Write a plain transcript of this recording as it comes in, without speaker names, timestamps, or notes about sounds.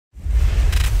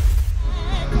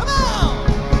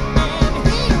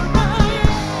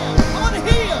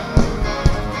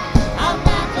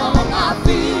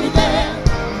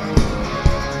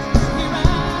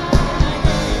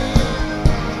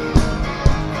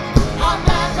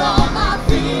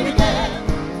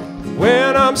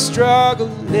I'm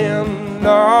struggling,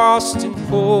 lost and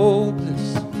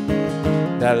hopeless,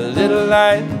 that little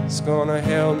light's gonna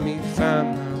help me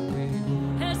find my way.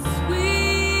 As sweet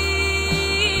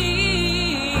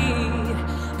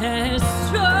as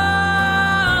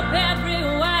strawberry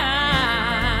wine.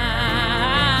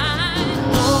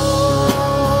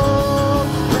 Oh,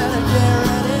 better get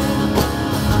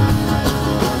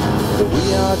ready. We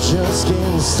are just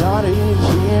getting started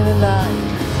here tonight.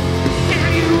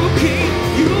 Are you okay?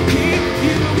 You okay?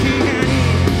 You okay, honey?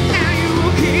 Are you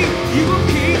okay? You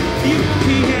okay? You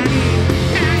okay, honey?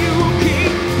 Are you okay?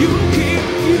 You okay?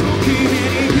 You okay,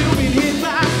 honey? You've been hit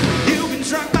by, you've been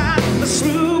struck by a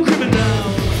smooth criminal.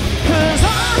 'Cause I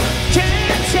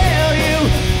can't tell you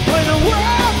when the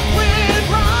world went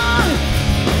wrong.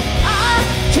 I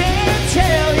can't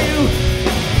tell you.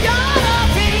 Gotta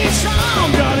be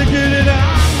strong, gotta get it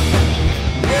out.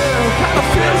 Yeah, kinda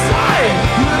feels like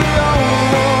you're the only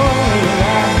one that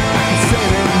I can say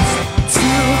this to.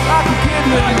 I can give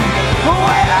you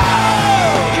away.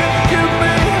 Give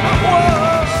me,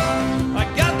 whoa. I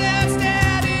got that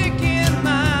static in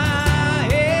my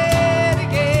head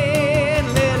again.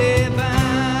 Let it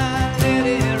ride, let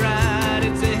it ride.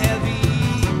 It's a heavy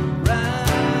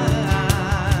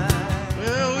ride.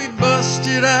 Well, we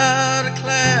busted out of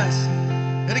class,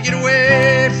 had to get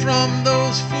away from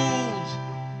those fools.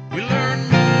 We learned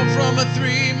more from a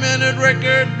 3-minute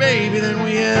record, baby, than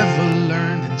we ever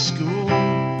learned in school. I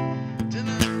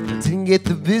didn't get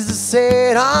the business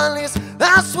said on this.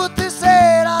 That's what they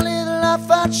said. I live the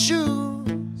life I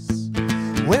choose.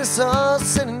 When it's all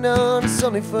said and done, it's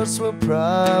only first world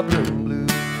problem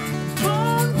blues.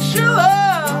 Bonjour,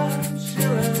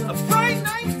 a Friday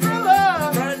night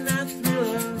thriller.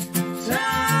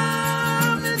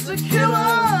 Time is a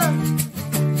killer.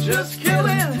 Just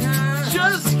killing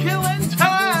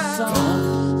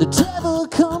time. The devil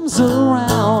comes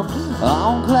around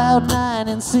on cloud 9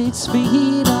 and 6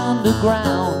 feet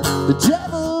underground. The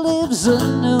devil lives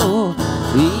anew.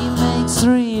 He makes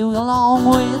 3 along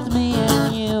with me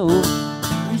and you.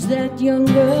 Who's that young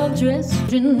girl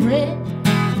dressed in red?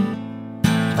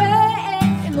 Way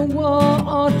in the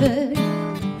water.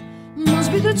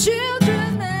 Must be the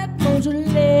children that Moses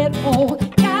led. Oh,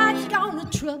 God's gonna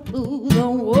trouble the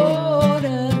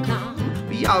water now.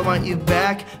 We all want you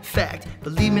back, fact.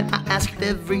 Believe me, I asked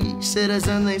every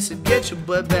citizen. They said get your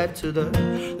butt back to the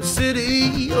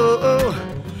city, oh,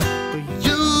 where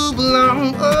you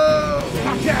belong, oh.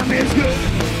 My time is good.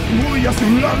 Will you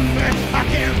still love me? I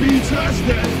can't be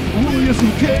trusted. Will you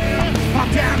still care? My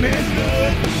time is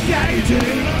good. Yeah, you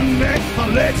didn't love me.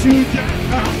 I'll let you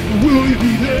down. Will you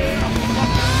be there?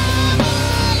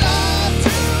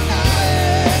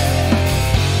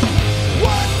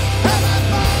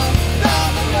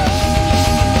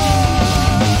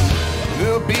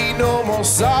 There'll be no more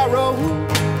sorrow,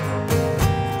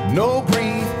 no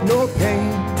grief, no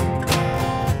pain,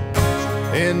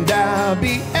 and I'll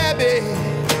be happy,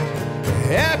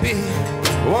 happy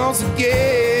once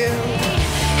again.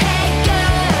 Hey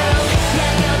girl,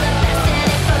 yeah, you're the best, and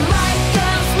if I like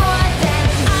girls more, then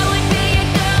I would be your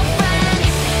girlfriend.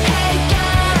 Hey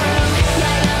girl,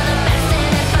 yeah, you're the best,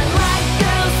 and if I like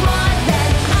girls more, then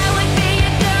I would be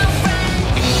your girlfriend.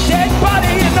 Dead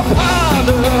body in the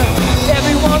parlor.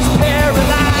 Everyone's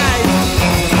paralyzed.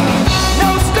 No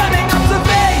stunning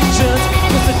observations.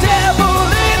 It's the devil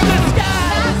in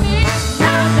disguise.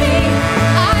 Not me,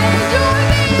 I enjoy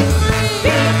being free.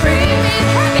 Be free,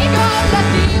 be happy, go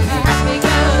lucky. Happy,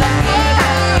 go lucky,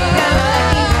 happy, go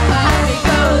lucky. Happy,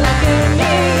 go lucky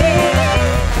me.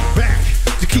 Back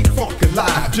to keep funk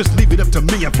alive. Just leave it up to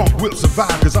me and funk will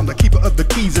survive. Cause I'm the keeper of the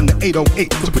keys in the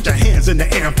 808. So put your hands in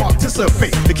the air and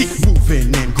participate. To keep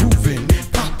moving and grooving,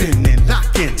 popping and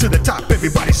locking to the top.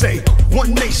 Everybody say,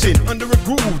 one nation under a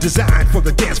groove designed for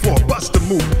the dance floor bus to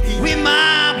move. We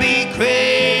might be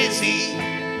crazy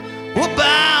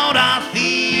about our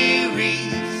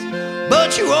theories,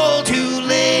 but you're all too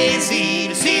lazy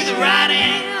to see the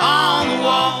writing on the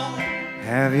wall.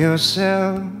 Have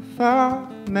yourself a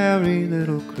merry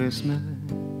little Christmas.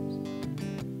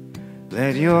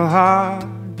 Let your heart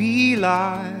be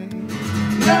light.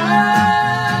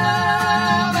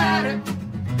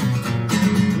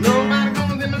 Nobody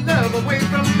gonna get my love away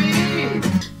from me.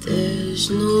 There's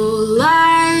no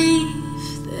life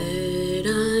that I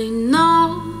know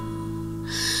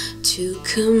to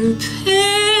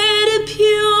compare to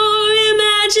pure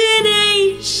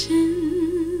imagination.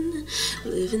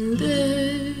 Living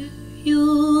there,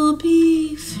 you'll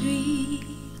be free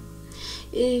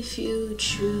if you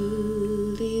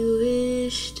truly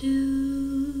wish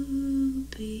to.